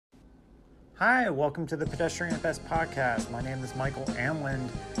Hi, welcome to the Pedestrian at Best podcast. My name is Michael Amland,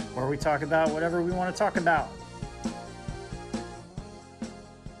 where we talk about whatever we want to talk about.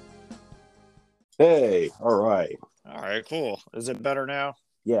 Hey, all right. All right, cool. Is it better now?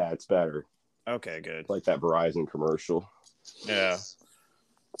 Yeah, it's better. Okay, good. Like that Verizon commercial. Yeah.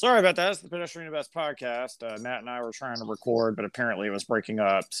 Sorry about that. It's the Pedestrian at Best podcast. Matt and I were trying to record, but apparently it was breaking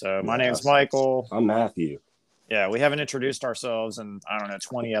up. So my name's Michael. I'm Matthew. Yeah, we haven't introduced ourselves in,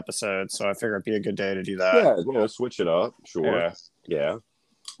 20 episodes, so I figure it'd be a good day to do that. Yeah, switch it up. Sure. Yeah.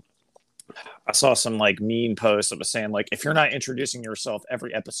 I saw some mean posts that was saying if you're not introducing yourself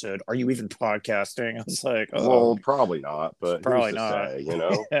every episode, are you even podcasting? I was like, oh, well, probably not, but probably who's to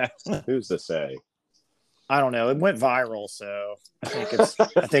not. say, Yeah. Who's to say? I don't know. It went viral, so I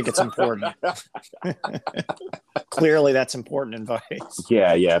think it's important. Clearly, that's important advice.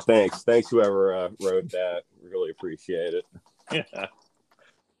 Yeah. Thanks, whoever wrote that. Really appreciate it. Yeah.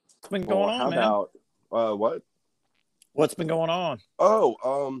 What's been going on, man? How about what? What's been going on?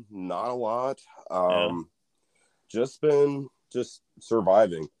 Oh, not a lot. Just been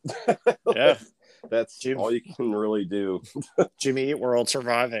surviving. Yeah. That's all you can really do. Jimmy Eat World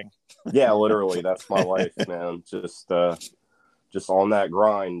surviving. Yeah, literally. That's my life, man. Just on that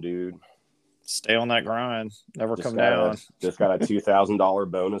grind, dude. Stay on that grind. Never come down. Just got a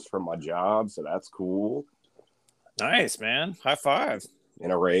 $2,000 bonus from my job, so that's cool. Nice, man. High five.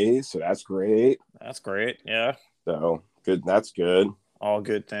 And a raise, so that's great. That's great. Yeah. So good. That's good. All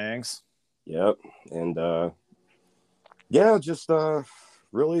good things. Yep. And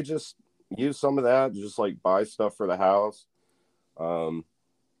really just use some of that. Just buy stuff for the house.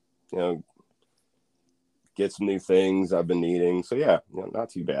 Get some new things I've been needing. So yeah,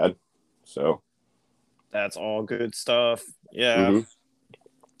 not too bad. So that's all good stuff. Yeah. Mm-hmm.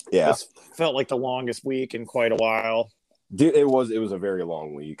 Yeah. This felt like the longest week in quite a while. Dude, it was a very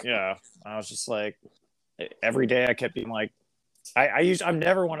long week. Yeah. I was just every day I kept being I'm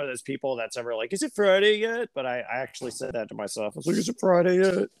never one of those people that's ever is it Friday yet? But I actually said that to myself. I was like, is it Friday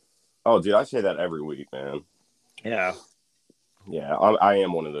yet? Oh, dude, I say that every week, man. Yeah. Yeah, I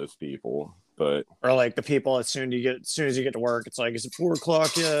am one of those people, but or the people as soon as you get to work, it's is it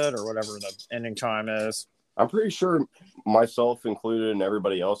 4:00 yet, or whatever the ending time is. I'm pretty sure myself included and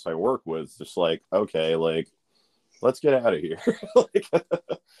everybody else I work with just okay, let's get out of here.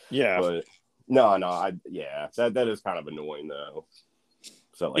 Yeah, but no, that is kind of annoying though.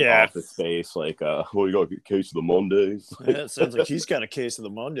 So Office Space, you got a case of the Mondays. Yeah, it sounds like he's got a case of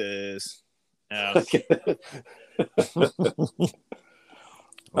the Mondays. Yeah.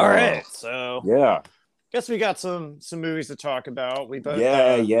 All right, so yeah, guess we got some movies to talk about. We both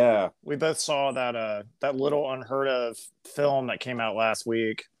we both saw that little unheard of film that came out last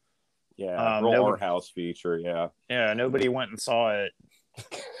week. Yeah, Art House feature. Yeah, nobody went and saw it.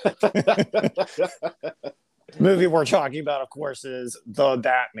 Movie we're talking about, of course, is The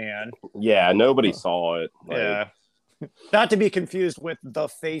Batman. Yeah, nobody saw it. Yeah. Not to be confused with The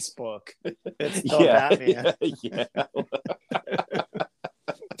Facebook. It's The Batman. Yeah.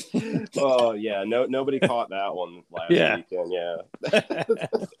 Oh, yeah. Nobody caught that one last weekend. Yeah.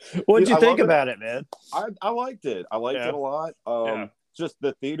 What'd you think about it, man? I liked it. I liked it a lot. Just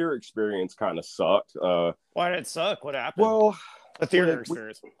the theater experience kind of sucked. Why did it suck? What happened? Well, the theater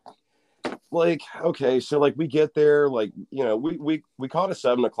experience. Okay, so we get there, we caught a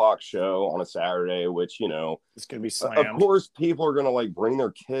 7:00 show on a Saturday, which it's gonna be slammed. Of course people are gonna bring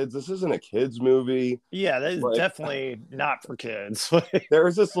their kids. This isn't a kids movie. Yeah, that is definitely not for kids. There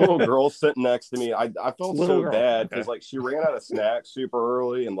was this little girl sitting next to me. I felt so bad because she ran out of snacks super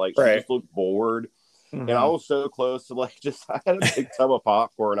early and she just looked bored. Mm-hmm. And I was so close to I had a big tub of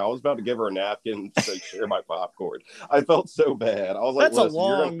popcorn. I was about to give her a napkin to share my popcorn. I felt so bad. I was that's a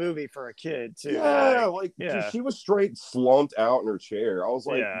long movie for a kid too. Yeah, dude, she was straight slumped out in her chair. I was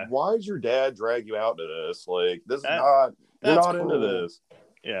like, why did your dad drag you out to this? This is not, you're not into this.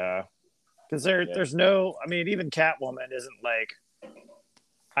 Yeah. Because there's no, even Catwoman isn't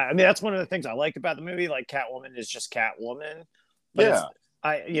that's one of the things I like about the movie. Catwoman is just Catwoman. But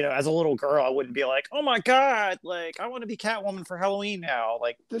as a little girl, I wouldn't be like, oh my God, I want to be Catwoman for Halloween now.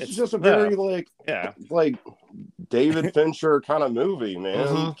 This is just a very David Fincher kind of movie, man.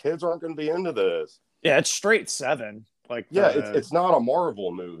 Mm-hmm. Kids aren't going to be into this. Yeah, it's straight 7. It's not a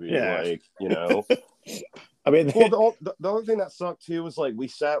Marvel movie. Yeah. The only thing that sucked too was we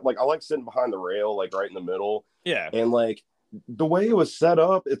sat I like sitting behind the rail, right in the middle. Yeah. And the way it was set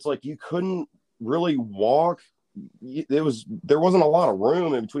up, it's you couldn't really walk. There wasn't a lot of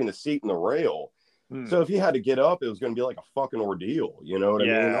room in between the seat and the rail. So if you had to get up, it was going to be a fucking ordeal. You know what I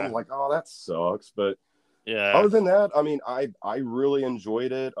mean? I'm like, oh, that sucks. But Yeah. Other than that, I mean, I really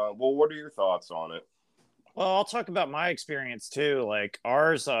enjoyed it. Well, what are your thoughts on it? Well, I'll talk about my experience too. Like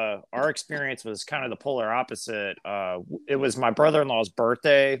our experience was kind of the polar opposite. It was my brother-in-law's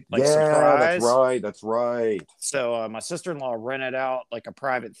birthday, like Yeah, that's surprise. right. That's right. So my sister-in-law rented out like a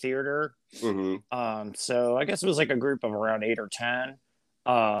private theater. Mm-hmm. So I guess it was like a group of around 8 or 10.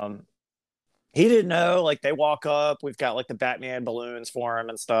 Um, he didn't know. Like they walk up, we've got like the Batman balloons for him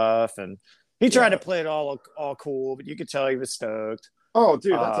and stuff, and he tried to play it all cool, but you could tell he was stoked. Oh,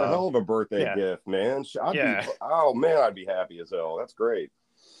 dude, that's a hell of a birthday Yeah. gift, man. Yeah. Oh man, I'd be happy as hell. That's great.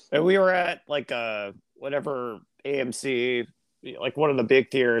 And we were at like whatever AMC, like one of the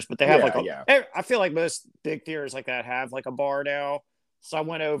big theaters, but they have I feel like most big theaters like that have like a bar now. So I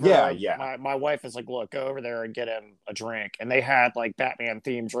went over. Yeah. My wife is like, look, go over there and get him a drink, and they had like Batman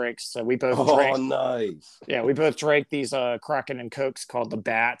themed drinks. So we both drank. Oh, nice. Yeah, we both drank these Kraken and Cokes called the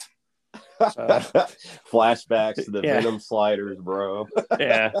Bat. Flashbacks to the Venom sliders, bro.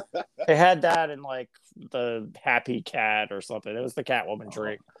 Yeah, they had that in like the Happy Cat or something. It was the Catwoman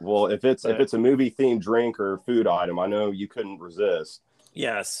drink. Well, if it's a movie themed drink or food item, I know you couldn't resist.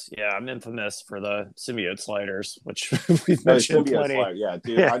 Yes, yeah, I'm infamous for the symbiote sliders, which we've mentioned plenty. Yeah,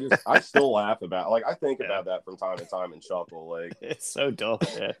 dude, yeah. I still laugh about. Like I think about that from time to time and chuckle. Like it's so dumb.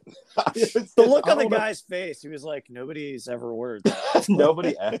 Yeah. The look on the guy's face, he was like, nobody's ever ordered that.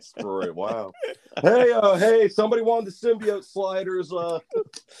 Nobody asked for it. Wow. Hey, somebody wanted the symbiote sliders.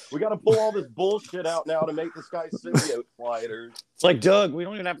 We got to pull all this bullshit out now to make this guy symbiote sliders. It's like, Doug, we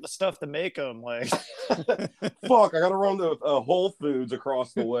don't even have the stuff to make them. Like, fuck, I got to run to Whole Foods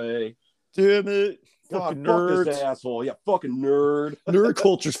across the way. Damn it. God, fuck this asshole. Yeah, fucking nerd. Nerd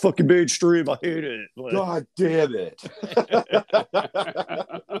culture's fucking mainstream. I hate it. Like, God damn it.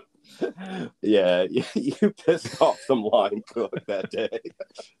 Yeah, you pissed off some line cook that day.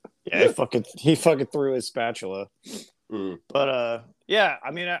 Yeah, he fucking threw his spatula. But yeah, I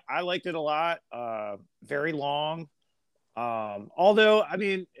mean, I liked it a lot. Very long. Although, I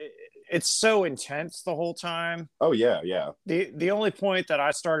mean, it's so intense the whole time. Oh yeah. The only point that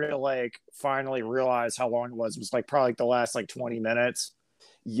I started to like finally realize how long it was like probably like the last like 20 minutes.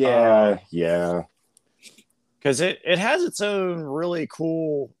 Yeah. Because it has its own really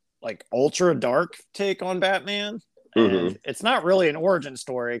cool like ultra dark take on Batman. And it's not really an origin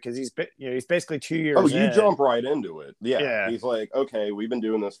story because he's basically 2 years. Oh, you jump right into it. Yeah. He's like, okay, we've been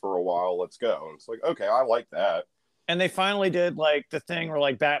doing this for a while. Let's go. And it's like, okay, I like that. And they finally did like the thing where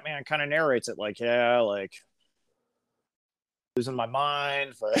like Batman kind of narrates it like, yeah, like losing my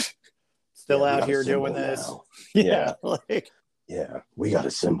mind, but still out here doing this. Now. Yeah. Yeah, we got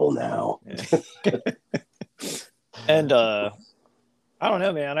a symbol now. And I don't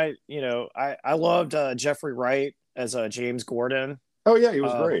know, man. I loved Jeffrey Wright as James Gordon. Oh yeah, he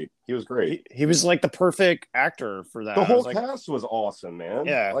was great. He was great. He was like the perfect actor for that. The whole cast was awesome, man.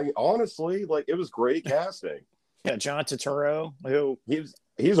 Yeah, like honestly, like it was great casting. Yeah, John Turturro, who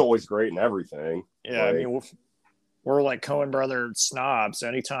he's always great in everything. Yeah, like, I mean, we're like Coen Brother snobs. So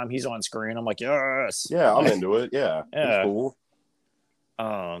anytime he's on screen, I'm like, yes. Yeah, I'm into it. Yeah, yeah. Cool.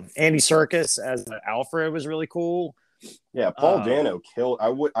 Andy Serkis as Alfred was really cool. Yeah, Paul Dano killed.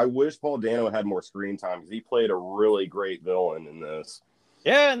 I wish Paul Dano had more screen time because he played a really great villain in this.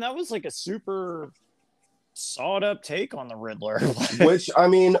 Yeah, and that was like a super sawed up take on the Riddler. Which I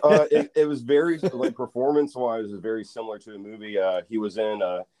mean, it was very like performance wise, is very similar to a movie he was in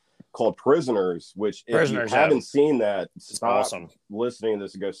called Prisoners. Which if you haven't seen that, it's awesome. Listening to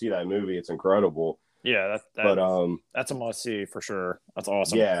this and go see that movie. It's incredible. Yeah, that's a must see for sure. That's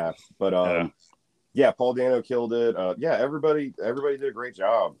awesome. Yeah, but yeah, Paul Dano killed it. Yeah, everybody did a great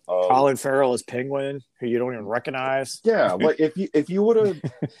job. Colin Farrell is Penguin, who you don't even recognize. Yeah, like if you would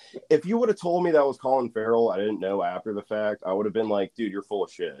have told me that was Colin Farrell, I didn't know after the fact, I would have been like, dude, you're full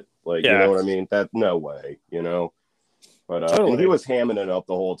of shit. Like, you know what I mean? That no way, you know. But totally. And he was hamming it up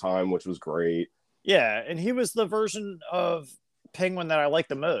the whole time, which was great. Yeah, and he was the version of Penguin that I like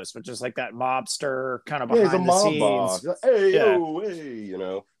the most, which is like that mobster kind of behind the scenes. Boss. Hey, you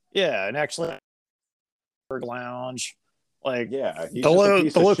know. Yeah, and actually. Lounge, like the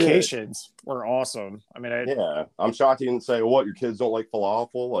locations were awesome. I mean, I'm shocked he didn't say, "What, your kids don't like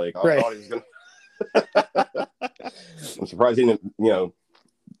falafel?" Like I thought he was gonna. I'm surprised he didn't,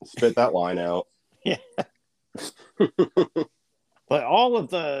 spit that line out. Yeah. But all of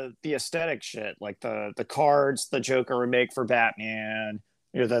the aesthetic shit, like the cards the Joker would make for Batman.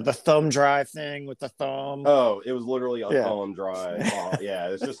 The thumb drive thing with the thumb. Oh, it was literally a thumb drive. Oh, yeah,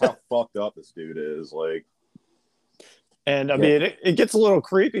 it's just how fucked up this dude is. Like, and I mean, it gets a little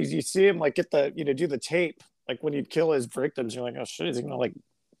creepy. You see him like get do the tape, like when he'd kill his victims. You're like, oh shit, is he gonna like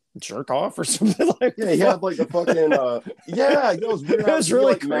jerk off or something like that. Yeah, he had like the fucking yeah, it was weird. It was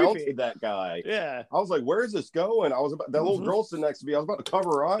really creepy. Mounted that guy. Yeah. I was like, where's this going? I was about that little girl sitting next to me. I was about to cover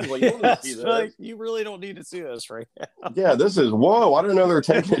her eyes. Like, you want to see this? Like, you really don't need to see this right now. Yeah, this is whoa. I didn't know they were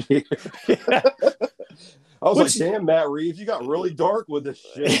taking it here. Yeah. I was like, damn, Matt Reeves, you got really dark with this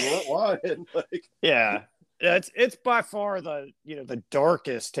shit. You weren't lying. Like, yeah. It's by far the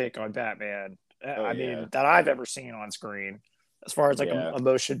darkest take on Batman. I mean, that I've ever seen on screen, as far as like a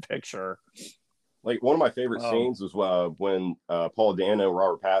motion picture. Like one of my favorite scenes was when Paul Dano and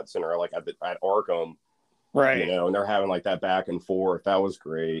Robert Pattinson are like at Arkham, right? You know, and they're having like that back and forth. That was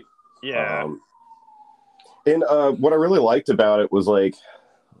great. Yeah. And what I really liked about it was like,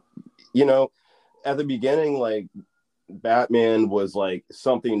 you know, at the beginning, like Batman was like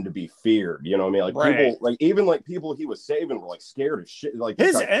something to be feared. You know what I mean? Like people, like even like people he was saving were like scared of shit. Like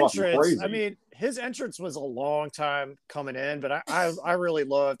his entrance. I mean, his entrance was a long time coming in, but I really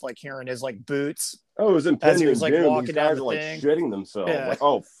loved like hearing his like boots. Oh, it was impending. As he was like walking These down guys the are like thing. shitting themselves. Yeah. Like,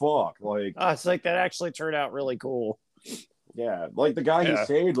 oh fuck! Like, it's like that actually turned out really cool. Yeah, like the guy he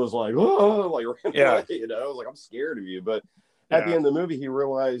saved was like, oh, like away, you know, like I'm scared of you. But at the end of the movie, he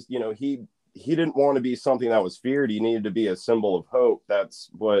realized, you know, he didn't want to be something that was feared. He needed to be a symbol of hope. That's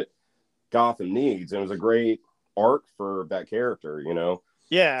what Gotham needs. And it was a great arc for that character, you know?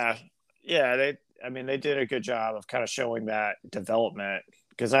 Yeah. Yeah. They did a good job of kind of showing that development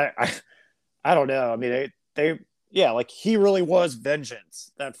because I don't know. I mean, they like he really was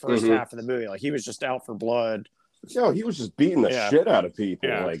vengeance that first half of the movie. Like he was just out for blood. Yo, he was just beating the shit out of people.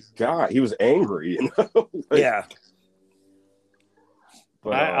 Yeah. Like, God, he was angry, you know? Yeah.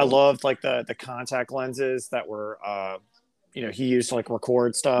 But I loved like the contact lenses that were, he used to like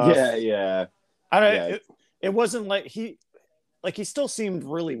record stuff. Yeah. It wasn't like he still seemed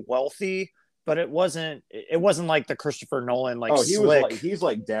really wealthy, but it wasn't like the Christopher Nolan like. Oh, he's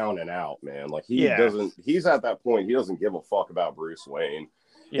like down and out, man. Like he's at that point. He doesn't give a fuck about Bruce Wayne.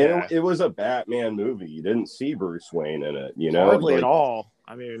 Yeah, and it was a Batman movie. You didn't see Bruce Wayne in it, you know, hardly at all.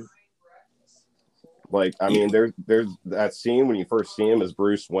 I mean. There's that scene when you first see him as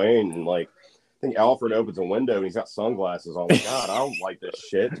Bruce Wayne, and like I think Alfred opens a window and he's got sunglasses on. Like, God, I don't like this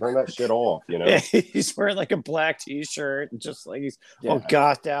shit. Turn that shit off, you know. Yeah, he's wearing like a black t-shirt and just like he's all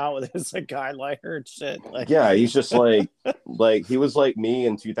gouged out with his like guyliner and shit. Like, yeah, he's just like he was like me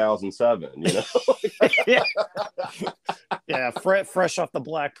in 2007, you know. Yeah, fresh off the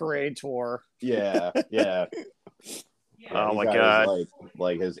Black Parade tour. Yeah. Oh my God!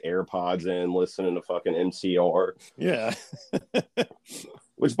 Like his AirPods in, listening to fucking MCR. Yeah.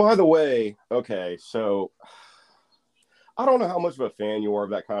 Which, by the way, okay, so I don't know how much of a fan you are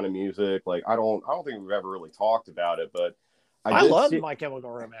of that kind of music. Like, I don't think we've ever really talked about it, but I love My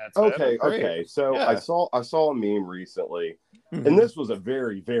Chemical Romance. Okay. So I saw a meme recently, and this was a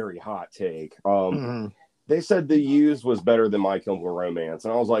very, very hot take. They said The Used was better than My Chemical Romance,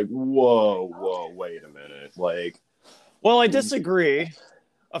 and I was like, whoa, wait a minute, like. Well, I disagree.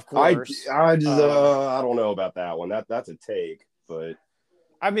 Of course, I don't know about that one. That's a take, but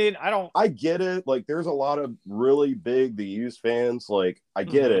I mean, I get it. Like, there's a lot of really big The Used fans. Like, I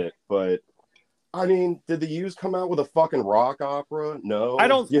get it, but I mean, did The Used come out with a fucking rock opera? No, I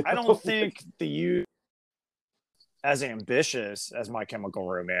don't think The Used as ambitious as My Chemical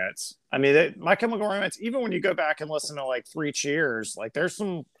Romance. I mean, My Chemical Romance. Even when you go back and listen to like Three Cheers, like there's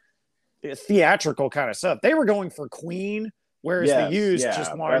some theatrical kind of stuff. They were going for Queen, whereas The Used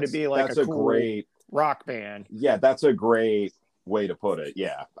just wanted to be like a cool great rock band. Yeah, that's a great way to put it.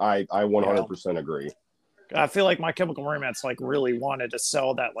 Yeah, I 100% agree. I feel like My Chemical Romance like really wanted to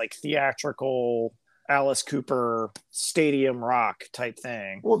sell that like theatrical Alice Cooper stadium rock type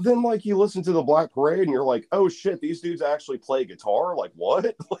thing. Well, then like you listen to the Black Parade and you're like, oh shit, these dudes actually play guitar? Like what?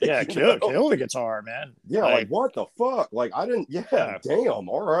 Like, kill the guitar, man. Yeah, like what the fuck? Like I didn't. Yeah, damn.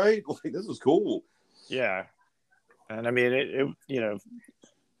 All right, like this is cool. Yeah, and I mean it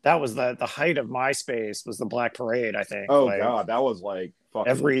that was the height of MySpace was the Black Parade. I think. Oh God, that was like fucking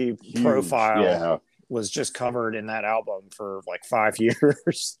every huge. Profile was just covered in that album for like 5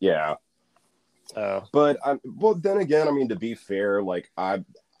 years. Yeah. But then again, I mean, to be fair, like I'm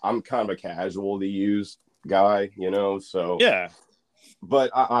kind of a casual The Used guy, you know, so yeah. But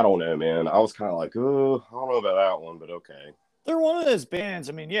I don't know, man. I was kind of like, oh, I don't know about that one, but okay. They're one of those bands.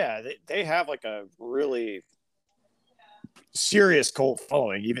 I mean, yeah, they have like a really serious cult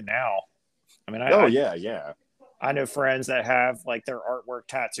following even now. I mean, yeah. I know friends that have like their artwork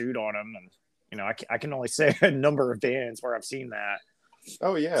tattooed on them, and you know, I can only say a number of bands where I've seen that.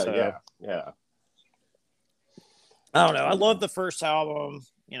 Oh yeah, yeah. I don't know. I love the first album.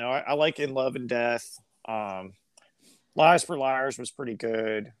 You know, I like In Love and Death. Lies for Liars was pretty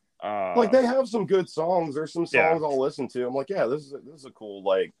good. Like they have some good songs. There's some songs I'll listen to. I'm like, yeah, this is a cool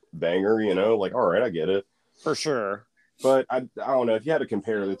like banger, you know. Like, all right, I get it for sure. But I don't know if you had to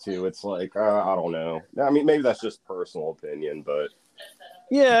compare the two. It's like I don't know. I mean, maybe that's just personal opinion, but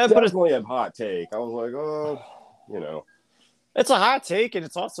yeah, but it's definitely a hot take. I was like, oh, you know, it's a hot take, and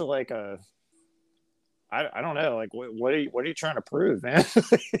it's also like I don't know, like what are you trying to prove, man?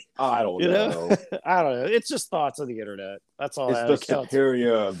 I don't know. I don't know. It's just thoughts on the internet. That's all. It's the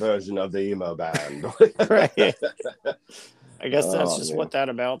superior version of the emo band, right? I guess that's just what that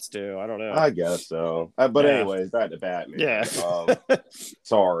amounts to. I don't know. I guess so. But anyways, back to Batman. Yeah.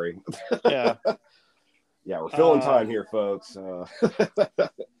 Sorry. Yeah. Yeah, we're filling time here, folks.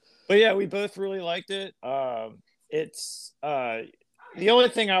 But yeah, we both really liked it. It's the only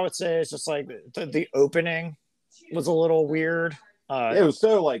thing I would say is just like the opening was a little weird. It was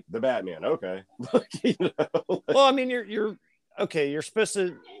so like the Batman. Okay. You know? Well, I mean, you're okay. You're supposed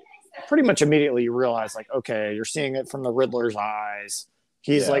to pretty much immediately you realize like, okay, you're seeing it from the Riddler's eyes.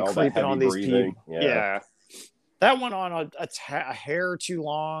 He's like creeping on these people. Yeah. That went on a hair too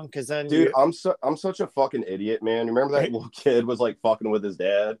long because then dude, I'm such a fucking idiot, man. Remember that little kid was like fucking with his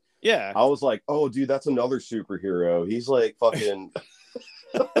dad? Yeah. I was like, oh dude, that's another superhero. He's like fucking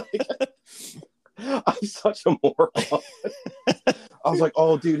I'm such a moron. I was like,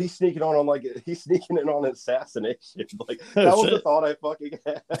 oh dude, he's sneaking in on an assassination. Like that was the thought I fucking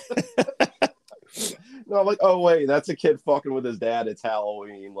had. No, I'm like, oh wait, that's a kid fucking with his dad. It's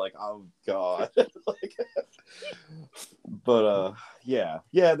Halloween. Like, oh god. Like, but yeah,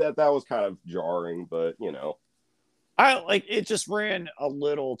 that was kind of jarring, but you know. I like it just ran a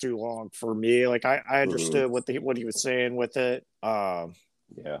little too long for me. Like I understood what he was saying with it. Yeah.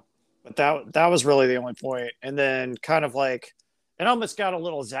 But that was really the only point. And then kind of like it almost got a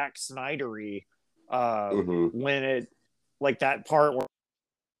little Zack Snyder-y when it like that part where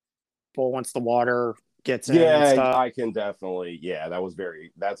once the water gets in. Yeah, and stuff. I can definitely. Yeah,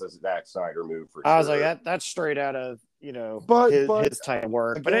 that's a Zack Snyder move for sure. I was like that's straight out of his type of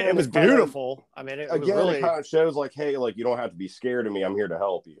work. But it was beautiful. I mean, it really kind of shows like, hey, like you don't have to be scared of me. I'm here to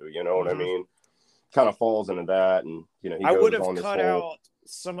help you. You know what I mean? Kind of falls into that, and you know, I would have cut out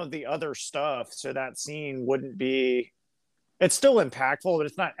some of the other stuff so that scene wouldn't be. It's still impactful, but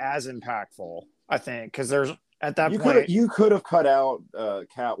it's not as impactful. I think because there's at that point you could have cut out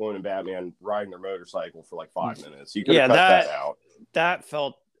Catwoman and Batman riding their motorcycle for like 5 minutes. You could have cut that out. That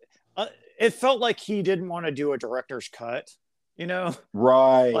felt. It felt like he didn't want to do a director's cut, you know?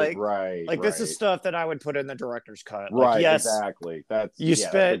 Right. Like this is stuff that I would put in the director's cut. Right. Like, yes, exactly. You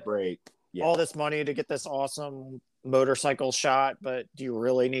spent great. Yeah. all this money to get this awesome motorcycle shot, but do you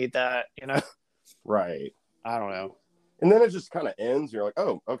really need that? You know? Right. I don't know. And then it just kind of ends. You're like,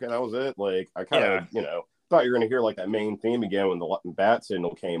 oh, okay, that was it. Like I kind of, thought you were going to hear like that main theme again when the bat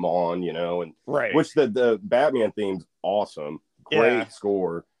signal came on, and which the Batman theme's awesome. Great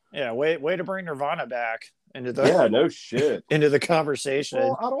score. Yeah, way to bring Nirvana back into the no shit into the conversation.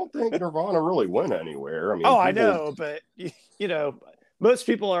 Well, I don't think Nirvana really went anywhere. I mean, I know, but most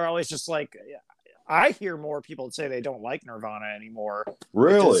people are always just like, I hear more people say they don't like Nirvana anymore.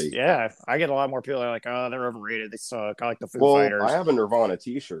 Really? I get a lot more people that are like, oh, they're overrated. They suck. I like the Foo Fighters. I have a Nirvana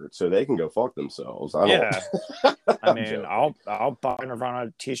T-shirt, so they can go fuck themselves. I mean, I'll buy a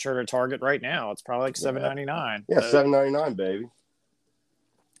Nirvana T-shirt at Target right now. It's probably like $7.99. Yeah, $7.99, baby.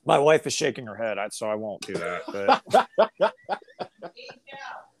 My wife is shaking her head, so I won't do that. But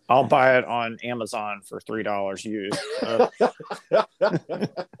I'll buy it on Amazon for $3 used.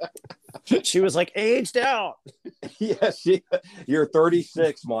 She was like, aged out. Yeah, you're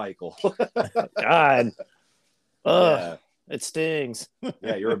 36, Michael. God. It stings.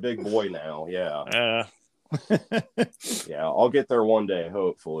 Yeah, you're a big boy now. Yeah. Yeah, I'll get there one day,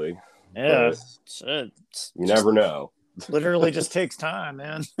 hopefully. Yeah. You never know. Literally just takes time,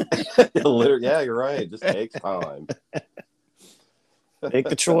 man. Yeah, you're right. It just takes time. Make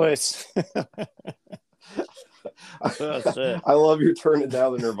the choice. I love you turning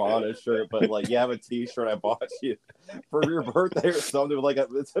down the Nirvana shirt, but like you have a T-shirt I bought you for your birthday or something. Like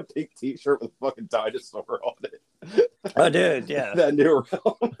it's a big T-shirt with a fucking dinosaur on it. Oh, dude, yeah, that New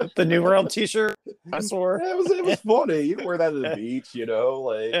Realm, the New Realm T-shirt. I swore it was funny. You can wear that to the beach,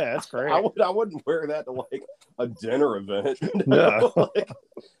 like that's great. I wouldn't wear that to like a dinner event. No. Like,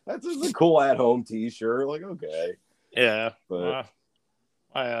 that's just a cool at-home T-shirt. Like okay, yeah, but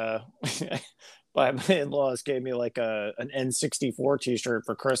my in-laws gave me like an N64 T-shirt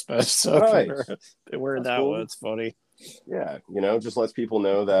for Christmas, so nice. They wear that cool. One. It's funny. Yeah, just lets people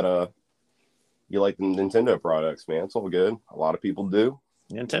know that you like the Nintendo products, man. It's all good. A lot of people do.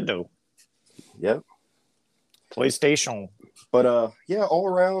 Nintendo. Yep. PlayStation. But yeah, all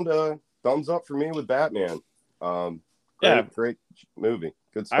around thumbs up for me with Batman. Great movie.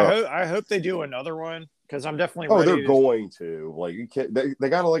 Good stuff. I hope they do another one because I'm definitely ready. They're going to. Like you can't. They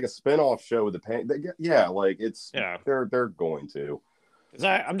got like a spinoff show with the pain. They're going to. Because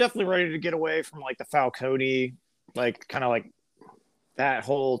I'm definitely ready to get away from like the Falcone, like kind of like that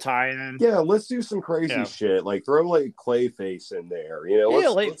whole tie-in. Yeah, let's do some crazy shit. Like throw like Clayface in there. You know,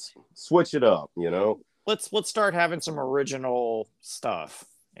 let's switch it up. You know, let's start having some original stuff.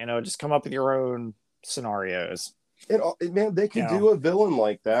 You know, just come up with your own scenarios. Man, they could do a villain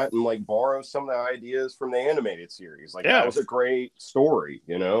like that and like borrow some of the ideas from the animated series. Like that was a great story,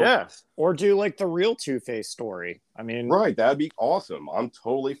 you know? Yeah. Or do like the real Two-Face story. I mean, right. That'd be awesome. I'm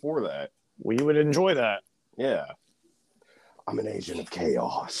totally for that. We would enjoy that. Yeah. I'm an agent of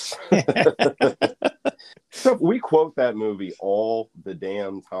chaos. So we quote that movie all the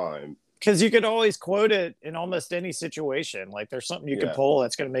damn time. Because you could always quote it in almost any situation. Like there's something you could pull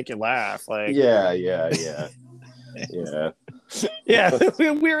that's going to make you laugh. Like yeah. Yeah.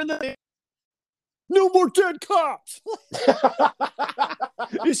 We're in the no more dead cops.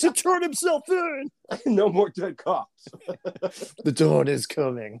 He should turn himself in. No more dead cops. The dawn is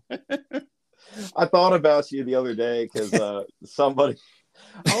coming. I thought about you the other day because somebody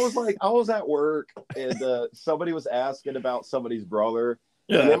I was at work and somebody was asking about somebody's brother.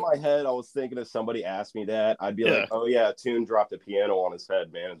 Yeah. And in my head, I was thinking if somebody asked me that, I'd be like, oh, yeah, Toon dropped a piano on his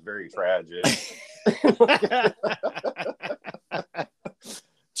head, man. It's very tragic.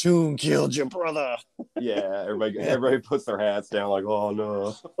 Toon killed your brother. Yeah, everybody puts their hats down like, oh,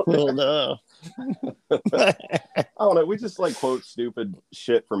 no. Oh, no. I don't know. We just like quote stupid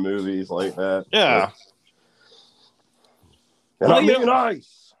shit from movies like that. Yeah. And I mean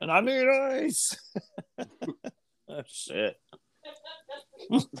ice. And I mean ice. Oh, shit.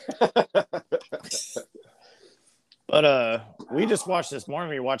 But we just watched this morning.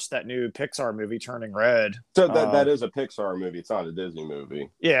 We watched that new Pixar movie, Turning Red. So that is a Pixar movie. It's not a Disney movie.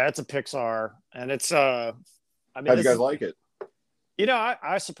 Yeah, it's a Pixar, and it's I mean, how'd you guys like it? You know,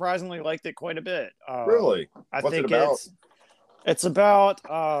 I surprisingly liked it quite a bit. Really? What's it about? It's about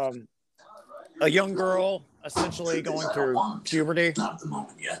a young girl essentially going through puberty.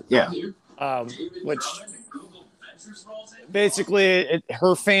 Yeah. Which basically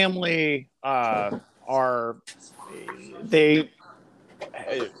her family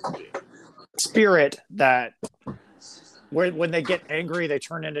spirit that when they get angry they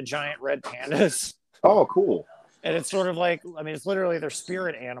turn into giant red pandas. Oh, cool. And it's sort of like, I mean, it's literally their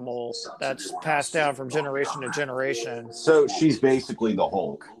spirit animals that's passed down from generation to generation. So she's basically the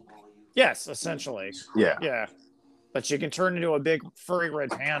Hulk. Yes, essentially. Yeah. Yeah. But she can turn into a big furry red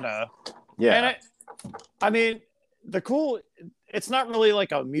panda. Yeah. And it's not really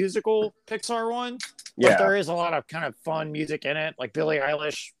like a musical Pixar one, but there is a lot of kind of fun music in it. Like Billie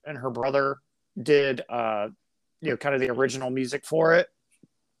Eilish and her brother did, kind of the original music for it.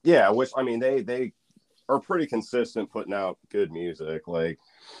 Yeah, which, I mean, they are pretty consistent putting out good music. Like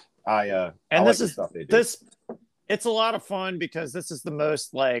it's a lot of fun because this is the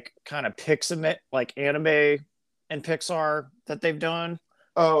most like kind of Pixar like anime and Pixar that they've done.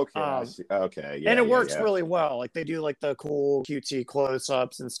 Oh, okay. I see. Okay. Yeah, and it works really well. Like they do like the cool QT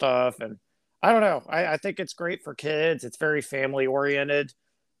close-ups and stuff. And I don't know. I think it's great for kids. It's very family oriented,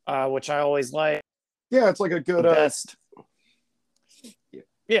 which I always like. Yeah, it's like a good best.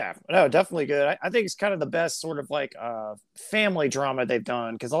 Yeah, no, definitely good. I think it's kind of the best sort of like family drama they've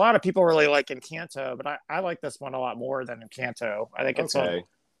done because a lot of people really like Encanto, but I like this one a lot more than Encanto. I think it's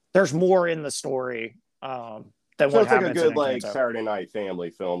there's more in the story than what happens. So it's like a good like Saturday night family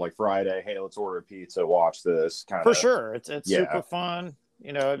film, like Friday. Hey, let's order a pizza, watch this kind of. For sure, it's super fun.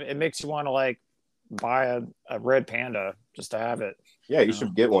 You know, it makes you want to like buy a red panda just to have it. Yeah, you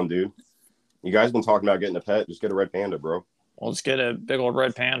should get one, dude. You guys been talking about getting a pet? Just get a red panda, bro. Well, let's get a big old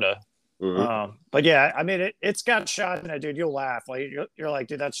red panda. Mm-hmm. But yeah, I mean, it's got shots in it, dude. You'll laugh. Like you're like,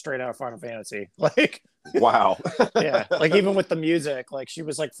 dude, that's straight out of Final Fantasy. Like, wow. Yeah. Like even with the music, like she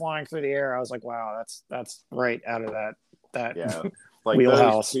was like flying through the air. I was like, wow, that's right out of that like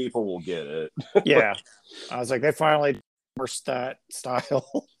wheelhouse. Those people will get it. Yeah. I was like, they finally forced that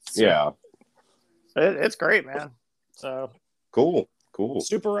style. So, yeah. It's great, man. So cool.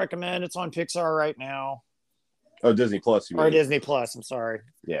 Super recommend. It's on Pixar right now. Oh, Disney Plus. Or Disney Plus. I'm sorry.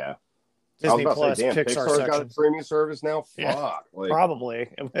 Yeah. Disney Plus, Pixar's got a streaming service now. Yeah, fuck. Like, probably.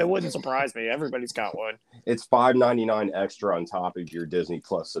 It wouldn't surprise me. Everybody's got one. It's $5.99 extra on top of your Disney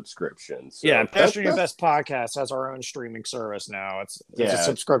Plus subscription. So yeah, Pastor Your Best Podcast has our own streaming service now. It's a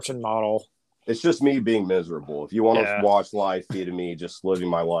subscription model. It's just me being miserable. If you want to watch live feed of me just living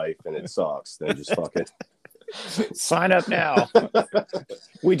my life and it sucks, then just fucking Sign up now.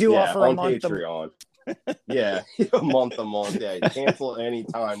 We do offer a month Patreon. Yeah, a month. Yeah, cancel any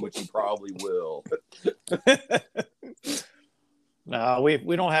time, which you probably will. No,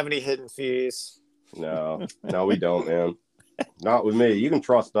 we don't have any hidden fees. No, we don't, man. Not with me. You can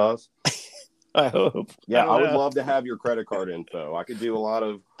trust us. I hope. Yeah, I would love to have your credit card info. I could do a lot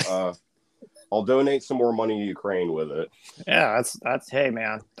of. I'll donate some more money to Ukraine with it. Yeah, that's hey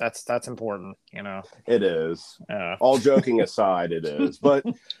man, that's important, you know. It is. Yeah. All joking aside, it is. But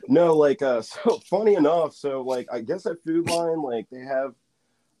no, like so funny enough, so like I guess at Food Line, like they have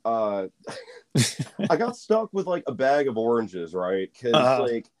I got stuck with like a bag of oranges, right? Because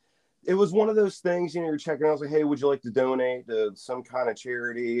like it was one of those things, you know, you're checking out, I was like, hey, would you like to donate to some kind of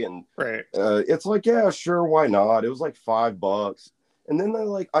charity? And right. It's like, yeah, sure, why not? It was like $5. And then they're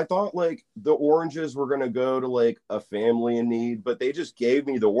like, I thought like the oranges were gonna go to like a family in need, but they just gave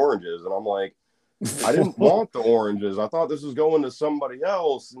me the oranges, and I'm like, I didn't want the oranges. I thought this was going to somebody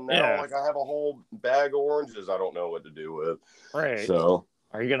else, and now like I have a whole bag of oranges I don't know what to do with. Right. So,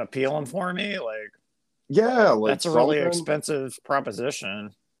 are you gonna peel them for me? Like, yeah, like that's a really expensive proposition.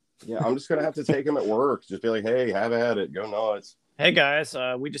 Yeah, I'm just gonna have to take them at work. Just be like, hey, have at it, go nuts. Hey guys,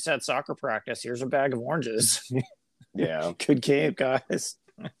 we just had soccer practice. Here's a bag of oranges. Yeah. Good game, guys.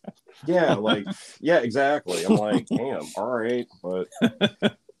 Yeah, like, yeah, exactly. I'm like, damn, all right, but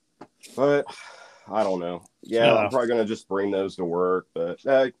I don't know. Yeah, I'm probably gonna just bring those to work, but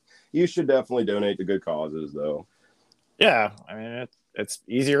you should definitely donate to good causes, though. Yeah, I mean it's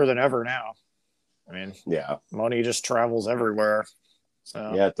easier than ever now. I mean, yeah, money just travels everywhere.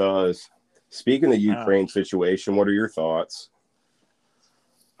 So yeah, it does. Speaking of the Ukraine situation, what are your thoughts?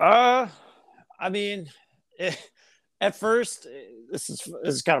 I mean, at first, this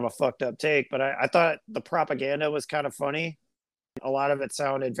is kind of a fucked up take, but I thought the propaganda was kind of funny. A lot of it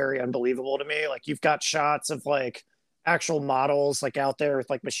sounded very unbelievable to me. Like, you've got shots of like actual models like out there with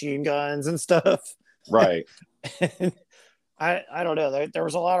like machine guns and stuff. Right. I don't know. There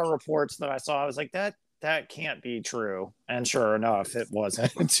was a lot of reports that I saw. I was like, that can't be true. And sure enough, it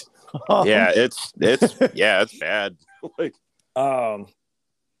wasn't. Yeah, it's bad. Like,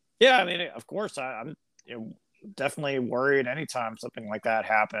 yeah, I mean, of course, I'm definitely worried anytime something like that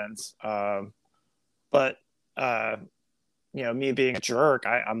happens. But me being a jerk,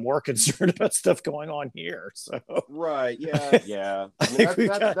 I'm more concerned about stuff going on here. So right, yeah. I mean,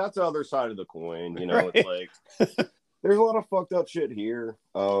 that's the other side of the coin. You know, right? It's like there's a lot of fucked up shit here.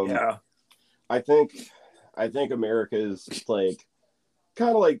 Yeah, I think America is like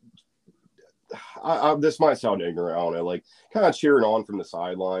kind of like. This might sound ignorant, I don't know, like kind of cheering on from the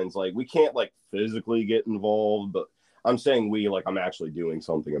sidelines. Like, we can't like physically get involved, but I'm saying like I'm actually doing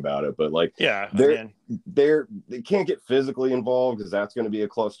something about it. But like, yeah, they can't get physically involved because that's going to be a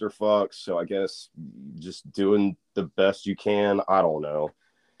clusterfuck. So I guess just doing the best you can. I don't know.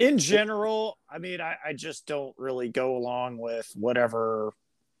 In general, I mean, I just don't really go along with whatever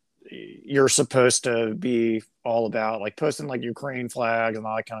you're supposed to be all about, like posting like Ukraine flags and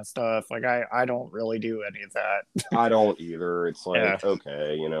all that kind of stuff. Like, I don't really do any of that. I don't either. It's like,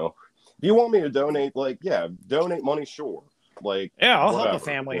 okay, you know, if you want me to donate, like, yeah, donate money, sure. Like, yeah, I'll help a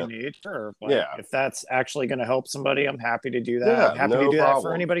family in need, sure. Like, yeah, if that's actually going to help somebody, I'm happy to do that. Yeah, I'm happy to do that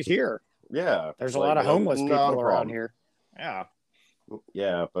for anybody here. Yeah, there's a lot of homeless people around here.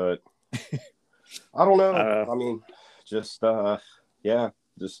 Yeah, but I don't know. I mean, just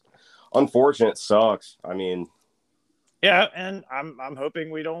just unfortunate. Sucks. I mean, yeah, and I'm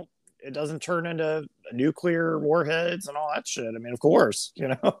hoping it doesn't turn into nuclear warheads and all that shit. I mean, of course,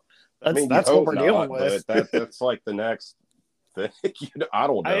 that's what we're dealing with. That's like the next thing. I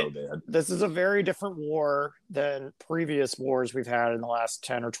don't know, man. This is a very different war than previous wars we've had in the last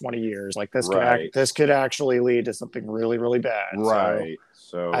 10 or 20 years. Like, this could actually lead to something really, really bad. Right.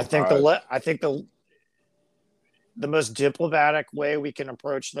 So I think the most diplomatic way we can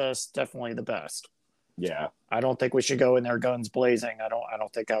approach this, definitely the best. Yeah. I don't think we should go in there guns blazing. I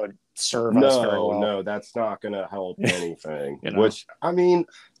don't think that would serve us very well. No, that's not going to help anything. Which, I mean,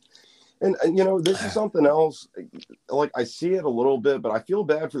 and this is something else. Like, I see it a little bit, but I feel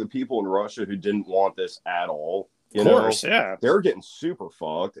bad for the people in Russia who didn't want this at all. Of course, yeah. They're getting super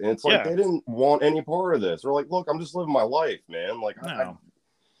fucked, and it's like they didn't want any part of this. They're like, look, I'm just living my life, man. Like, no.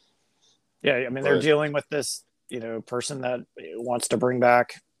 I mean, they're dealing with this, person that wants to bring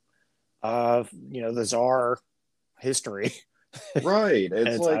back, the Tsar history. Right.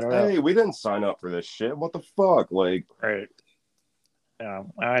 It's like, hey, we didn't sign up for this shit. What the fuck? Like, right. Yeah.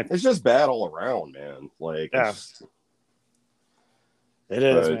 It's just bad all around, man. Like, yeah. It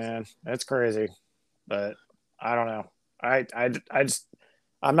is, man. It's crazy. But I don't know. I just,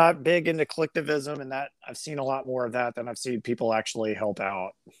 I'm not big into collectivism, and that I've seen a lot more of that than I've seen people actually help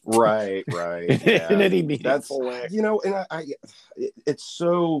out. Right. Yeah. In any meaningful way. You know, and it's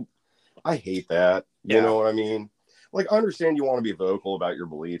so, I hate that. You know what I mean? Like, I understand you want to be vocal about your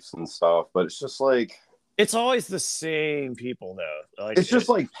beliefs and stuff, but it's just like, it's always the same people though. Like it's just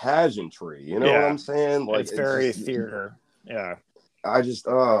like pageantry. You know what I'm saying? Like, it's very theater. Yeah. I just,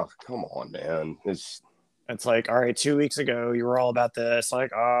 oh, come on, man. It's like, all right, 2 weeks ago you were all about this.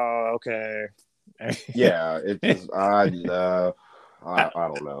 Like, oh, okay. Yeah, it just I don't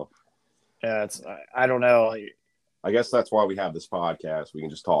know. Yeah, I don't know. I guess that's why we have this podcast. We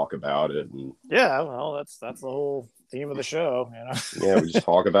can just talk about it, and yeah, well, that's the whole theme of the show. You know? Yeah, we just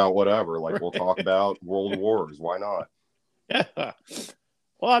talk about whatever. Like we'll talk about world wars. Why not? Yeah.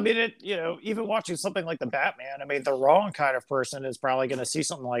 Well, I mean, even watching something like the Batman, I mean, the wrong kind of person is probably going to see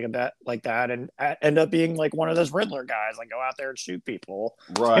something like that and end up being like one of those Riddler guys, like go out there and shoot people.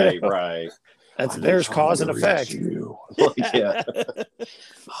 Right, right. There's cause and effect. Like, yeah.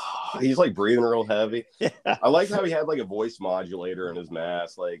 He's like breathing real heavy. Yeah. I like how he had like a voice modulator in his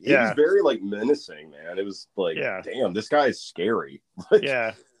mask. Like he was very like menacing, man. It was like, damn, this guy is scary.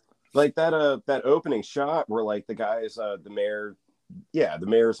 Like, like that opening shot where like the guys, the mayor. Yeah, the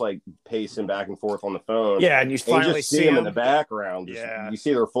mayor's like pacing back and forth on the phone. Yeah, and you finally just see him in the background. You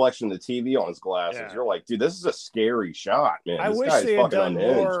see the reflection of the TV on his glasses. Yeah. You're like, dude, this is a scary shot, man. I wish they had done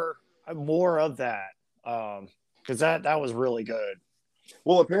more of that, because that was really good.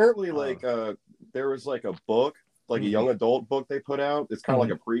 Well, apparently, like there was like a book, like a young adult book they put out. It's kind of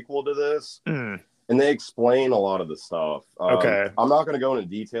like a prequel to this. And they explain a lot of the stuff. Okay, I'm not going to go into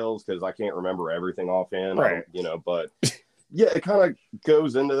details because I can't remember everything offhand. Right. But. Yeah, it kind of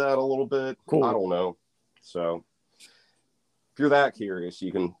goes into that a little bit. Cool. I don't know. So if you're that curious,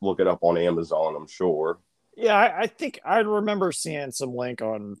 you can look it up on Amazon, I'm sure. Yeah, I think I remember seeing some link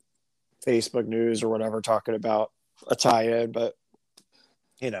on Facebook News or whatever talking about a tie-in, but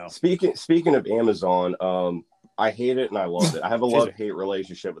Speaking of Amazon, I hate it and I love it. I have a love-hate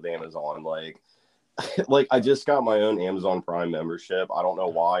relationship with Amazon. Like I just got my own Amazon Prime membership. I don't know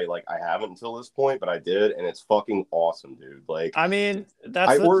why. Like I haven't until this point, but I did, and it's fucking awesome, dude. Like I mean,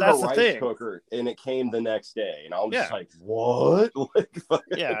 I ordered a rice cooker, and it came the next day, and I'm just like, what?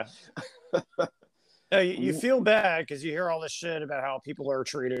 Yeah. You feel bad because you hear all this shit about how people are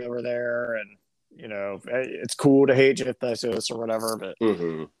treated over there, and it's cool to hate Jeff Bezos or whatever, but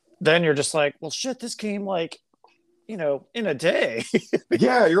then you're just like, well, shit, this came like. In a day.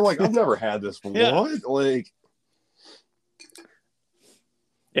 Yeah, you're like, I've never had this. What? Like,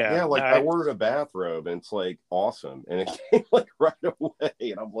 like I ordered a bathrobe and it's like awesome, and it came like right away,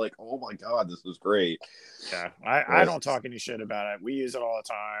 and I'm like, oh my god, this is great. Yeah, I don't talk any shit about it. We use it all the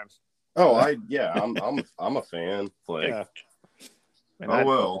time. Oh, I'm a fan. Like,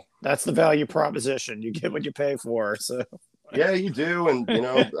 well, that's the value proposition. You get what you pay for. So. Yeah, you do, and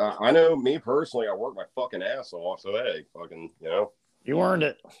I know me personally. I work my fucking ass off, so hey, fucking, you earned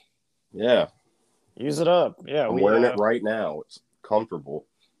it. Yeah, use it up. Yeah, I'm wearing it right now. It's comfortable.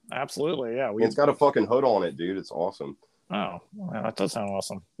 Absolutely, yeah. It's got a fucking hood on it, dude. It's awesome. Oh, well, that does sound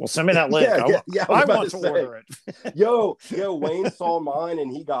awesome. Well, send me that link. I want to order it. Yo, Wayne saw mine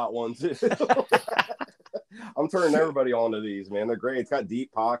and he got one too. I'm turning everybody onto these, man. They're great. It's got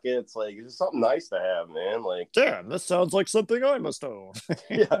deep pockets. Like, it's just something nice to have, man. Like, damn, this sounds like something I must own.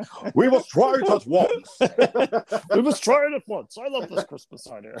 Yeah, we must try it at once. We must try it at once. I love this Christmas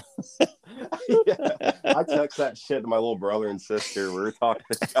idea. Yeah, I text that shit to my little brother and sister. We were talking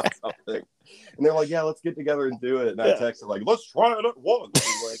about something, and they're like, "Yeah, let's get together and do it." And I texted like, "Let's try it at once."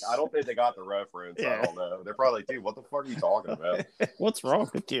 Like, I don't think they got the reference. Yeah. I don't know. They're probably like, "Dude, what the fuck are you talking about? What's wrong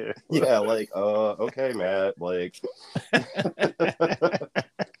with you?" Yeah, like, okay, Matt. Like,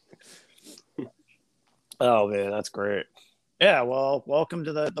 oh man, that's great. Yeah, well, welcome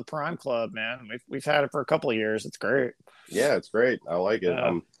to the Prime Club, man. We've had it for a couple of years. It's great. Yeah, it's great. I like it.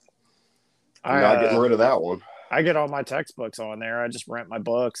 I'm not getting rid of that one. I get all my textbooks on there. I just rent my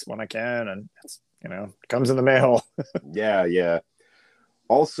books when I can, and it's it comes in the mail. Yeah.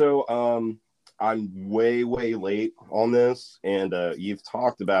 Also, I'm way late on this, and you've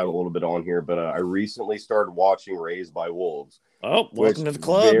talked about it a little bit on here, but I recently started watching Raised by Wolves. Oh, welcome to the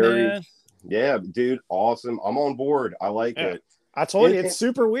club, man. Yeah, dude, awesome. I'm on board. I like it. I told you it's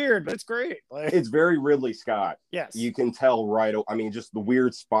super weird, but it's great. Like, it's very Ridley Scott. Yes, you can tell right. I mean, just the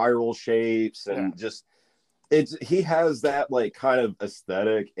weird spiral shapes and just he has that like kind of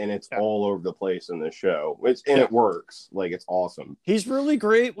aesthetic, and it's all over the place in this show. It works. Like, it's awesome. He's really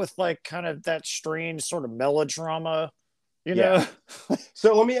great with like kind of that strange sort of melodrama, you know.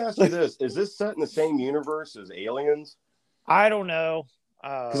 So let me ask you this: is this set in the same universe as Aliens? I don't know.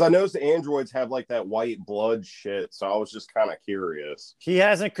 Because I noticed the androids have like that white blood shit, so I was just kind of curious. He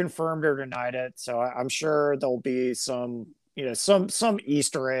hasn't confirmed or denied it, so I'm sure there'll be some, some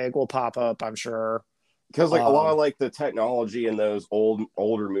Easter egg will pop up. I'm sure. Because like a lot of like the technology in those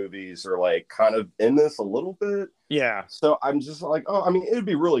older movies are like kind of in this a little bit. Yeah. So I'm just like, oh, I mean, it'd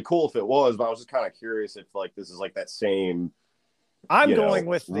be really cool if it was, but I was just kind of curious if like this is like that same. I'm going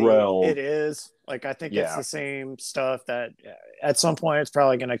with it is like I think it's the same stuff that at some point it's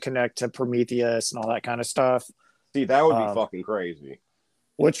probably going to connect to Prometheus and all that kind of stuff. See, that would be fucking crazy.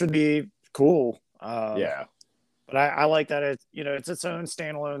 Which would be cool. Yeah. But I like that it's its own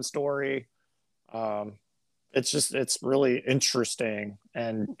standalone story. It's really interesting,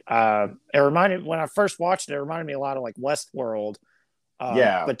 and it reminded when I first watched it reminded me a lot of like Westworld.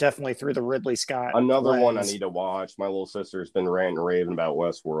 But definitely through the Ridley Scott. Another one I need to watch. My little sister's been ranting and raving about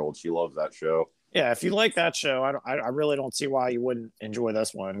Westworld. She loves that show. Yeah, if you like that show, I really don't see why you wouldn't enjoy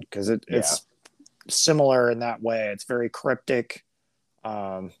this one because it's similar in that way. It's very cryptic.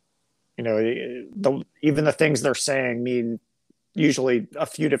 Even the things they're saying mean usually a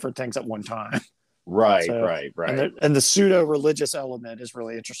few different things at one time. Right, right. And the pseudo-religious element is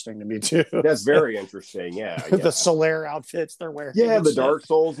really interesting to me too. That's very interesting. Yeah. The Solaire outfits they're wearing. Yeah, the Dark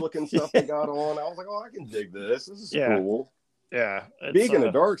Souls looking stuff they got on. I was like, oh, I can dig this. This is cool. Yeah. Speaking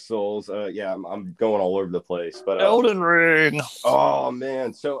of Dark Souls, I'm going all over the place. But Elden Ring. Oh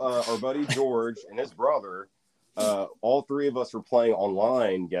man. So our buddy George and his brother, all three of us were playing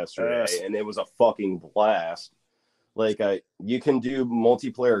online yesterday, and it was a fucking blast. Like you can do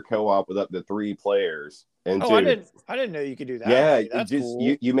multiplayer co-op with up to 3 players. And I didn't know you could do that. Yeah, that's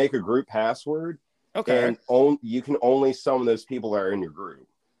cool. You make a group password. Okay. And you can only summon those people that are in your group.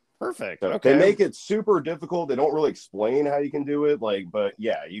 Perfect. So okay. They make it super difficult. They don't really explain how you can do it. But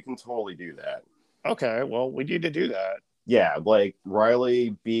yeah, you can totally do that. Okay. Well, we need to do that. Yeah, like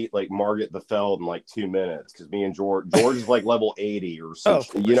Riley beat like Margit the Feld in like 2 minutes because me and George is like level 80 or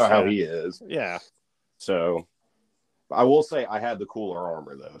something. You know how he is. Yeah. So I will say I had the cooler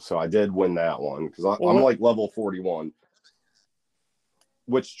armor though, so I did win that one because I'm like level 41.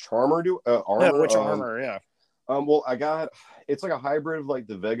 Which armor? Yeah, which armor? Yeah. Well, it's like a hybrid of like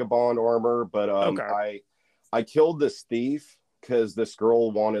the Vagabond armor, but I killed this thief because this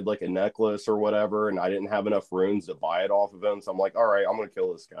girl wanted like a necklace or whatever, and I didn't have enough runes to buy it off of him. So I'm like, all right, I'm gonna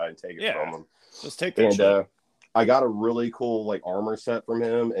kill this guy and take it from him. Just take that. And I got a really cool like armor set from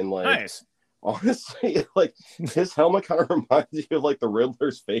him, and like nice. Honestly, like his helmet kind of reminds you of like the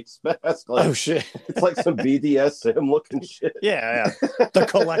Riddler's face mask. Like, oh shit! It's like some BDSM looking shit. Yeah. The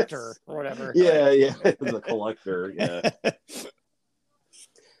Collector or whatever. Yeah, the Collector. Yeah,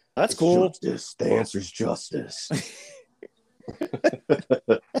 that's cool. Justice. The answer's justice.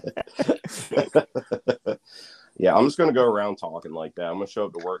 Yeah, I'm just gonna go around talking like that. I'm gonna show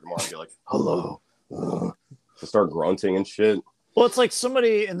up to work tomorrow and be like, "Hello," to start grunting and shit. Well, it's like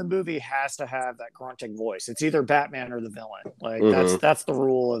somebody in the movie has to have that grunting voice. It's either Batman or the villain. Like that's the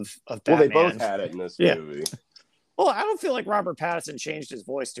rule of Batman. Well, they both had it in this movie. Well, I don't feel like Robert Pattinson changed his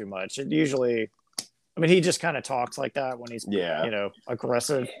voice too much. It usually, I mean, he just kind of talks like that when he's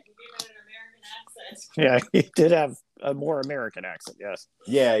aggressive. Yeah, he did have a more American accent. Yes.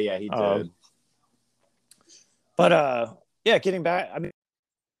 Yeah, he did. But getting back, I mean,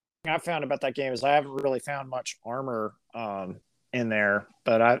 I found about that game is I haven't really found much armor in there,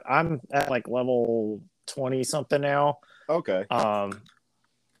 but I'm at like level 20 something now. Okay.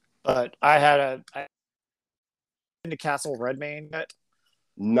 But I into Castle Redmane yet?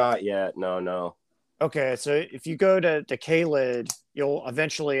 Not yet. No. Okay, so if you go to Caelid, you'll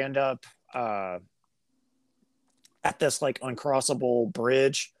eventually end up at this like uncrossable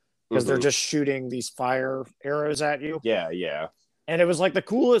bridge because they're just shooting these fire arrows at you. Yeah. And it was like the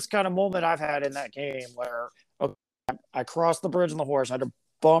coolest kind of moment I've had in that game where I crossed the bridge on the horse. I had a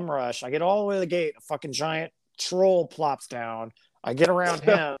bum rush. I get all the way to the gate. A fucking giant troll plops down. I get around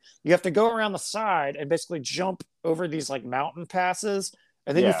him. You have to go around the side and basically jump over these like mountain passes.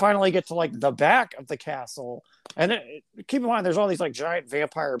 And then you finally get to like the back of the castle. And keep in mind, there's all these like giant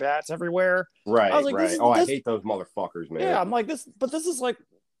vampire bats everywhere. Right, right. I hate those motherfuckers, man. Yeah, I'm like this, but this is like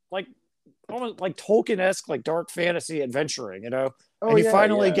almost like Tolkien-esque, like dark fantasy adventuring, you know? And you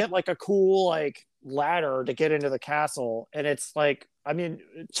finally get like a cool like ladder to get into the castle. And it's like, I mean,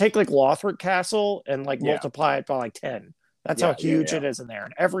 take like Lothric Castle and like multiply it by like 10. That's how huge it is in there.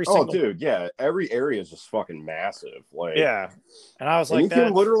 And every single every area is just fucking massive. Like and I was like, you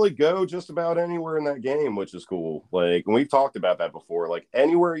can literally go just about anywhere in that game, which is cool. Like, and we've talked about that before. Like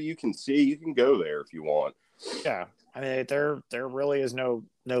anywhere you can see, you can go there if you want. Yeah, I mean, there really is no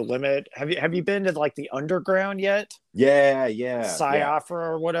limit. Have you been to like the underground yet? Yeah. Cypher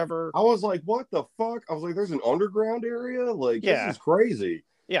or whatever. I was like, what the fuck? I was like, there's an underground area? Like, this Yeah. is crazy.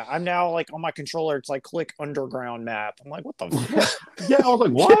 Yeah, I'm now like on my controller, it's like click underground map. I'm like, what the fuck? Yeah, I was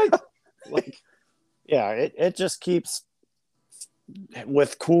like, what? Like, yeah, it just keeps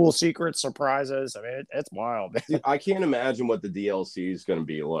with cool secret surprises. I mean, it's wild. Dude, I can't imagine what the DLC is going to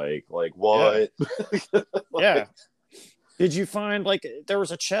be like. Like, what? Yeah. Yeah. Did you find like there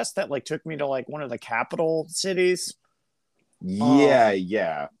was a chest that like took me to like one of the capital cities?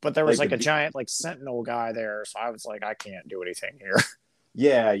 Yeah. But there was like a giant like sentinel guy there, so I was like, I can't do anything here.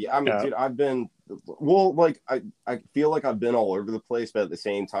 Yeah. I mean, dude, I've been like I feel like I've been all over the place, but at the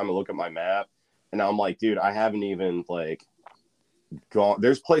same time, I look at my map and I'm like, dude, I haven't even like gone.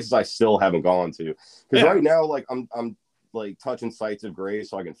 There's places I still haven't gone to because right now, like I'm like touching sites of grace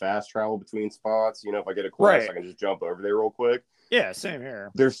so I can fast travel between spots. You know, if I get a quest, I can just jump over there real quick. Yeah, same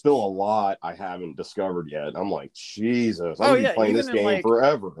here. There's still a lot I haven't discovered yet. I'm like, Jesus, I'm gonna be playing this game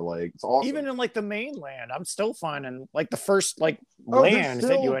forever. Like, it's awesome. Even in like the mainland, I'm still finding like the first like land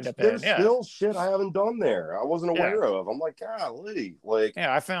that you end up in. There's still shit I haven't done there. I wasn't aware of. I'm like, golly, like,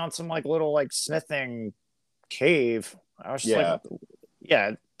 yeah, I found some like little like smithing cave. I was just like,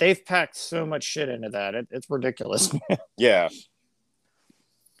 yeah, they've packed so much shit into that. It's ridiculous. Yeah.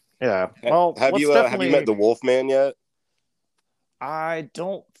 Well, have you met the Wolfman yet? I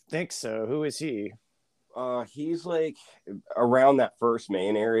don't think so. Who is he? He's like around that first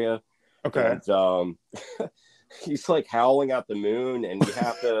main area. Okay. And, he's like howling at the moon, and you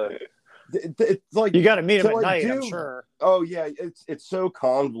have to. It's like you got to meet him at night. I'm sure. Oh yeah, it's so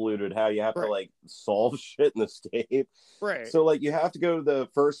convoluted how you have to like solve shit in this game. Right. So like you have to go to the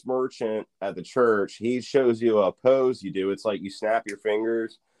first merchant at the church. He shows you a pose you do. It's like you snap your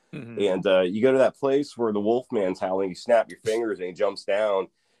fingers. Mm-hmm. And you go to that place where the Wolfman's howling, you snap your fingers and he jumps down.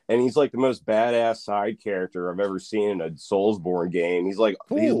 And he's like the most badass side character I've ever seen in a Soulsborne game. He's like,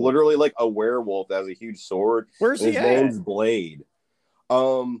 he's literally like a werewolf that has a huge sword. Where's he at? His name's Blade.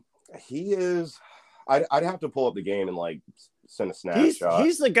 He is, I'd have to pull up the game and like send a snapshot.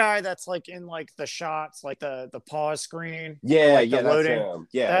 He's the guy that's like in like the shots, like the pause screen. Yeah, like that's him.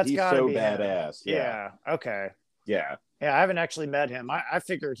 Yeah, that's he's so badass. Yeah. Okay. Yeah. Yeah, I haven't actually met him. I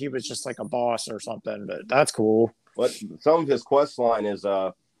figured he was just like a boss or something, but that's cool. But some of his quest line is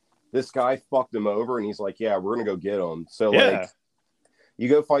this guy fucked him over and he's like, yeah, we're gonna go get him. So like you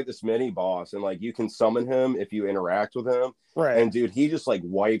go fight this mini boss and like you can summon him if you interact with him. Right. And dude, he just like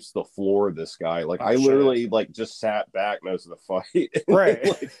wipes the floor of this guy. Like I literally like just sat back most of the fight. Right.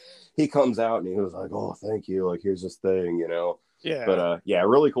 Like, he comes out and he was like, oh, thank you. Like, here's this thing, you know? Yeah. But yeah,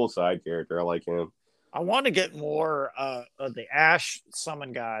 really cool side character. I like him. I want to get more of the Ash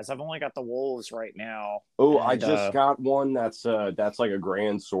summon guys. I've only got the wolves right now. Oh, I just got one that's like a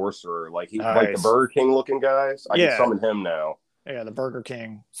grand sorcerer. Like like the Burger King looking guys. I can summon him now. Yeah, the Burger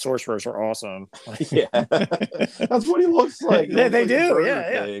King sorcerers are awesome. Yeah, that's what he looks like. They do.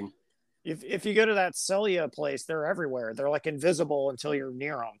 Yeah. If you go to that Celia place, they're everywhere. They're like invisible until you're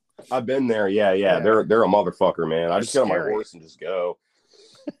near them. I've been there. Yeah. They're a motherfucker, man. I just get on my horse and just go.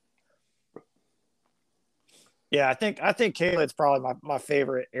 Yeah, I think Caelid's probably my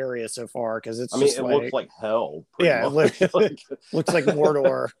favorite area so far because it's. It looks like hell. Yeah, looks like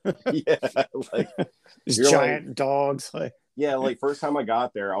Mordor. Yeah, like these giant dogs. Like, yeah, like first time I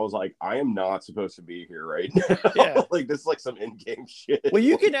got there, I was like, I am not supposed to be here right now. Yeah, like this is like some in-game shit. Well,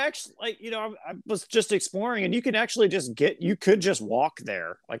 you can actually I was just exploring, and you can actually you could just walk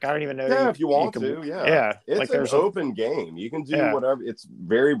there. Like I don't even know. Yeah, if you want to. Yeah. It's like there's an open game. You can do whatever. It's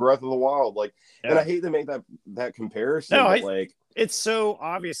very Breath of the Wild. Like, and I hate to make that comparison. No, but like it's so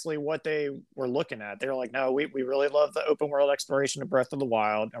obviously what they were looking at. They're like, no, we really love the open world exploration of Breath of the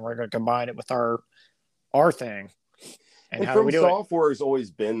Wild, and we're going to combine it with our thing. And From Software has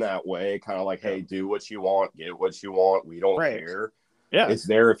always been that way, kind of like, hey, do what you want, get what you want. We don't care. Yeah, it's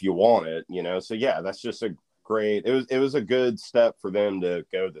there if you want it, you know. So yeah, that's just a great. It was a good step for them to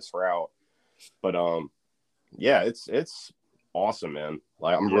go this route. But yeah, it's awesome, man.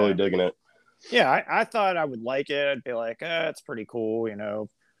 Like I'm really digging it. Yeah, I thought I would like it. I'd be like, it's pretty cool, you know,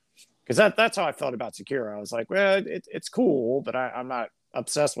 because that's how I felt about Sekiro. I was like, well, it's cool, but I'm not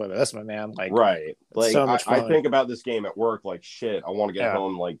obsessed with this one, man. Like, right. Like, so much fun. I think about this game at work like shit. I want to get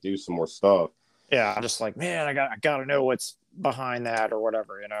home and like do some more stuff. Yeah, I'm just like, man, I gotta know what's behind that or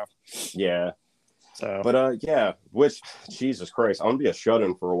whatever, you know. Yeah. So, but yeah, which Jesus Christ, I'm gonna be a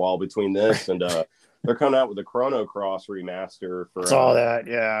shut-in for a while between this and they're coming out with the Chrono Cross remaster for all that,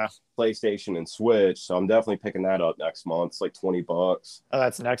 yeah, PlayStation and Switch. So I'm definitely picking that up next month. It's like $20. Oh,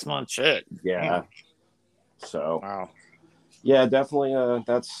 that's next month. Shit. Yeah. So wow. Yeah, definitely.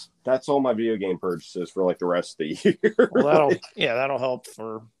 That's all my video game purchases for like the rest of the year. Well, that'll help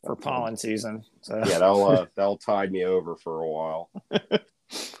for pollen season. So. Yeah, that'll tide me over for a while.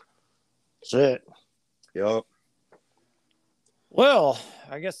 Shit. Yep. Well,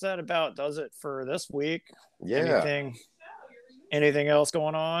 I guess that about does it for this week. Yeah. Anything else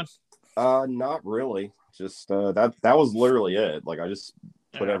going on? Not really. Just that was literally it. Like I just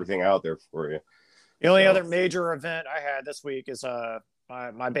put everything out there for you. The only other major event I had this week is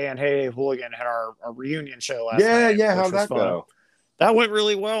my band Hey Hooligan had our reunion show last night. Yeah. How'd that go? That went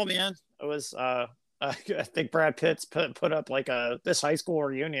really well, man. It was I think Brad Pitt's put up like this high school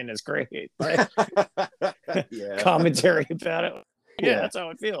reunion is great. Commentary about it. Yeah, that's how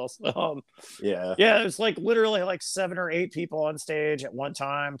it feels. Yeah, it was like literally like 7 or 8 people on stage at one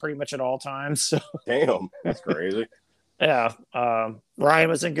time, pretty much at all times. So. Damn, that's crazy. Yeah, Ryan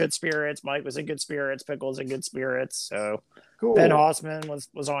was in good spirits. Mike was in good spirits. Pickle was in good spirits. So cool. Ben Hossman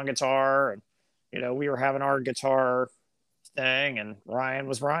was on guitar, and we were having our guitar thing, and Ryan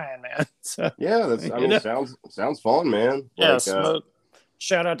was Ryan, man. So yeah, sounds fun, man. Yeah, Smoke.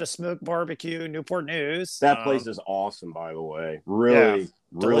 Shout out to Smoke Barbecue, Newport News. That place is awesome, by the way. Really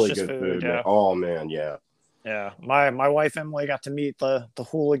good food. Yeah. Oh man, yeah. Yeah, my wife Emily got to meet the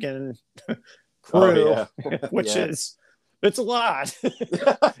hooligan crew, which is. It's a lot,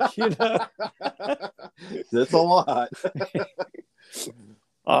 It's a lot.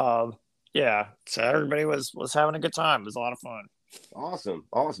 Yeah. So everybody was having a good time. It was a lot of fun. Awesome.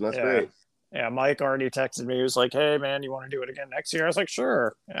 That's great. Yeah. Mike already texted me. He was like, "Hey, man, you want to do it again next year?" I was like,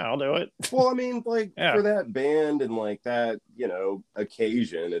 "Sure. Yeah, I'll do it." Well, I mean, like for that band and like that,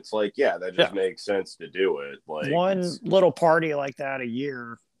 occasion, it's like, that just makes sense to do it. Like one little party like that a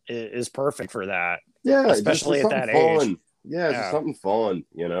year is perfect for that. Yeah, especially at that fun. age. Yeah, it's just something fun,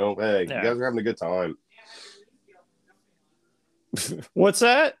 Hey, you guys are having a good time. What's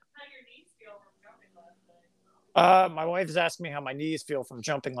that? My wife is asking me how my knees feel from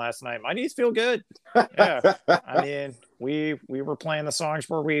jumping last night. My knees feel good. Yeah. I mean, we were playing the songs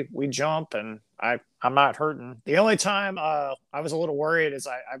where we jump, and I'm not hurting. The only time I was a little worried is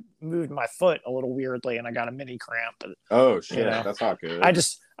I moved my foot a little weirdly and I got a mini cramp. But, oh shit, that's not good. I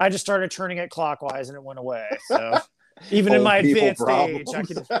just started turning it clockwise and it went away. So even in my advanced age,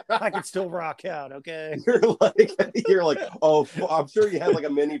 I could still rock out. Okay. You're like, oh, I'm sure you had like a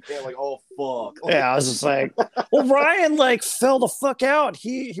mini pant. Like, oh fuck. Yeah, I was just like, well, Ryan fell the fuck out.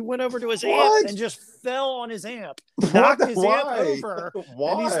 He went over to his amp and just fell on his amp, knocked his amp over.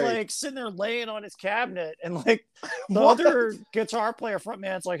 Why? And he's like sitting there laying on his cabinet, and like the other guitar player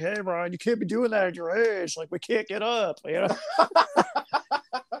frontman's like, "Hey, Ryan, you can't be doing that at your age. Like, we can't get up."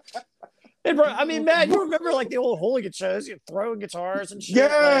 And bro, I mean, Matt, you remember like the old hooligan shows? You throwing guitars and shit.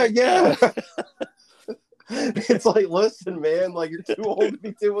 Yeah. It's like, listen, man, like you're too old to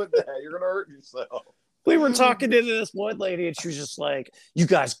be doing that. You're gonna hurt yourself. We were talking to this one lady, and she was just like, "You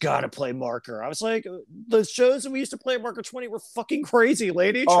guys gotta play Marker." I was like, "The shows that we used to play at Marker 20 were fucking crazy,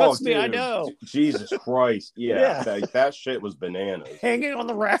 lady. Trust me, I know." Jesus Christ, yeah. That shit was bananas. Hanging on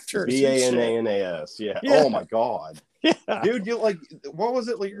the rafters. BANANAS, yeah. Oh my god. Yeah. Dude, you like, what was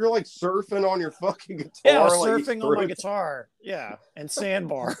it? Like, you're like surfing on your fucking guitar. Yeah, surfing on my guitar. Yeah, and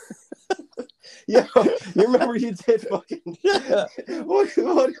sandbar. Yeah, you remember you did fucking. Yeah. What,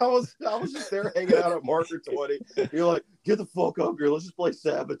 I was just there hanging out at Marker 20. You're like, get the fuck up here. Let's just play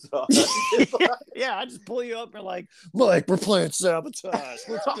Sabotage. Yeah, I just pull you up and like, Mike, we're playing Sabotage.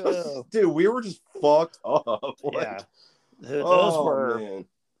 Let's go. Dude, we were just fucked up. Like, those were. Man.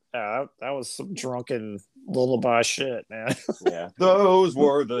 Yeah, that was some drunken lullaby shit, man. Yeah, those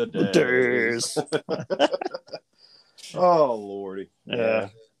were the days. Oh, Lordy. Yeah.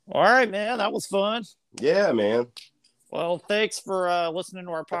 All right, man. That was fun. Yeah, man. Well, thanks for listening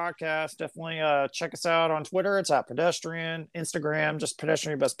to our podcast. Definitely check us out on Twitter. It's at Pedestrian. Instagram, just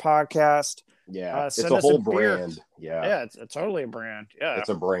Pedestrian Best Podcast. Yeah, it's a whole brand. Yeah. Yeah, it's totally a brand. Yeah. It's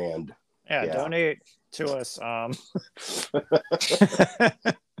a brand. Yeah, donate to us.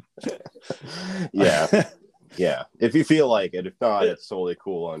 Yeah. If you feel like it. If not, it's totally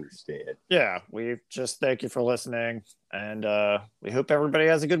cool. Understand. Yeah. We just thank you for listening, and we hope everybody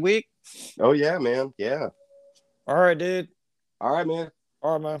has a good week. Oh yeah, man. Yeah. All right, dude. All right, man.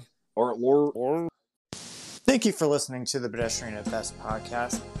 All right, man. Or. Thank you for listening to the Pedestrian at Best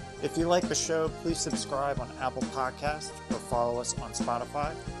podcast. If you like the show, please subscribe on Apple Podcasts or follow us on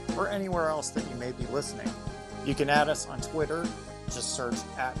Spotify or anywhere else that you may be listening. You can add us on Twitter, just search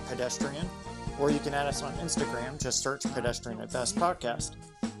 @Pedestrian, or you can add us on Instagram, just search Pedestrian at Best podcast.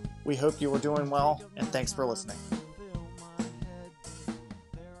 We hope you are doing well, and thanks for listening.